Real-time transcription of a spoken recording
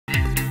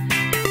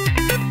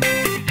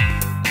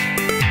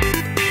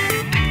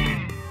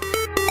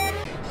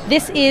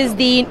This is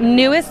the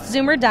newest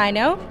Zoomer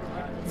Dino,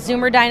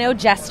 Zoomer Dino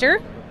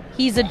Jester.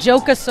 He's a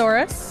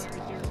Jokesaurus.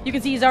 You can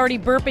see he's already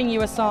burping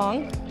you a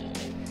song.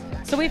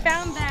 So we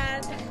found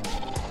that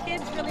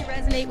kids really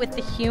resonate with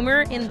the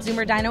humor in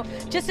Zoomer Dino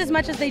just as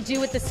much as they do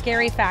with the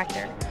scary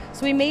factor.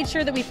 So we made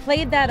sure that we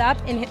played that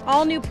up in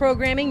all new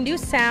programming, new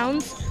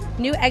sounds,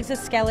 new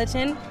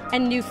exoskeleton,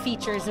 and new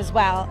features as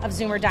well of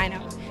Zoomer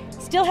Dino.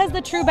 Still has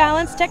the True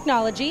Balance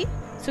technology,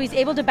 so he's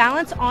able to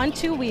balance on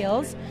 2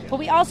 wheels, but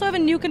we also have a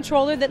new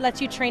controller that lets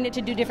you train it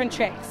to do different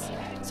tricks.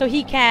 So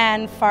he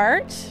can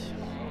fart,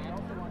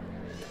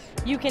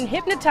 you can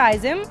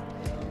hypnotize him,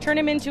 turn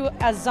him into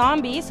a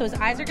zombie, so his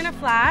eyes are gonna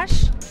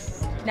flash.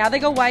 Now they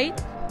go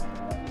white,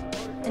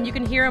 and you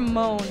can hear him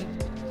moan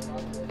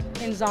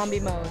in zombie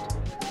mode.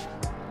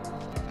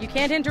 You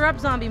can't interrupt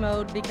zombie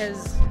mode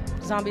because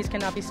zombies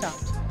cannot be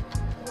stopped.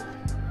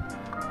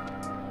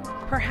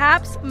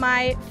 Perhaps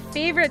my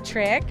favorite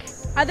trick,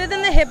 other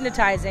than the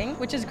hypnotizing,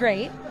 which is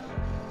great,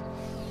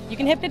 you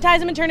can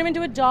hypnotize him and turn him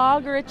into a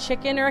dog or a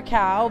chicken or a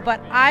cow,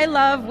 but I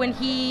love when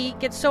he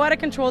gets so out of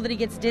control that he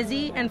gets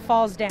dizzy and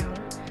falls down.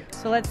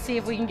 So let's see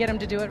if we can get him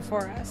to do it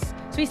for us.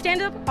 So he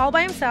stands up all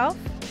by himself,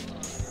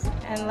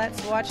 and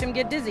let's watch him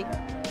get dizzy.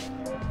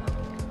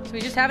 So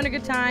he's just having a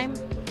good time,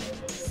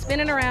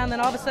 spinning around, then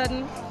all of a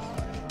sudden,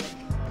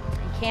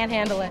 he can't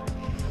handle it.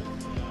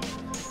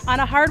 On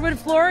a hardwood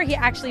floor, he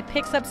actually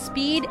picks up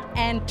speed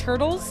and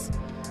turtles,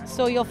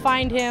 so you'll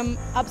find him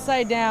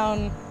upside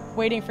down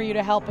waiting for you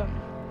to help him.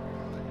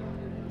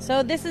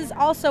 So this is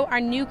also our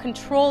new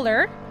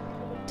controller,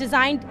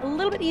 designed a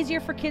little bit easier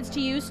for kids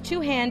to use,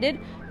 2-handed.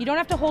 You don't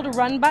have to hold a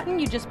run button,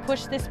 you just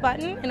push this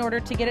button in order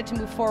to get it to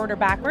move forward or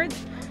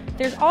backwards.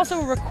 There's also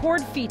a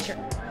record feature,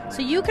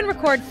 so you can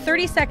record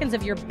 30 seconds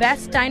of your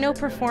best dino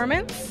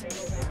performance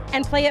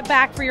and play it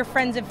back for your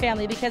friends and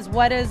family, because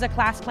what does a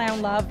class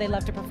clown love? They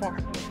love to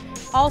perform.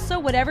 Also,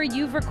 whatever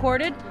you've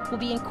recorded will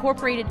be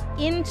incorporated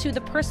into the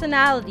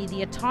personality,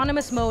 the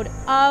autonomous mode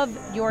of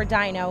your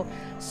dino,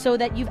 so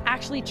that you've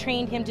actually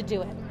trained him to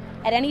do it.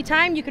 At any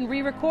time, you can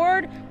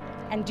re-record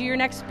and do your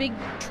next big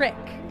trick.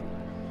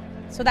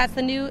 So that's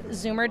the new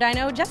Zoomer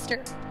Dino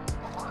Jester.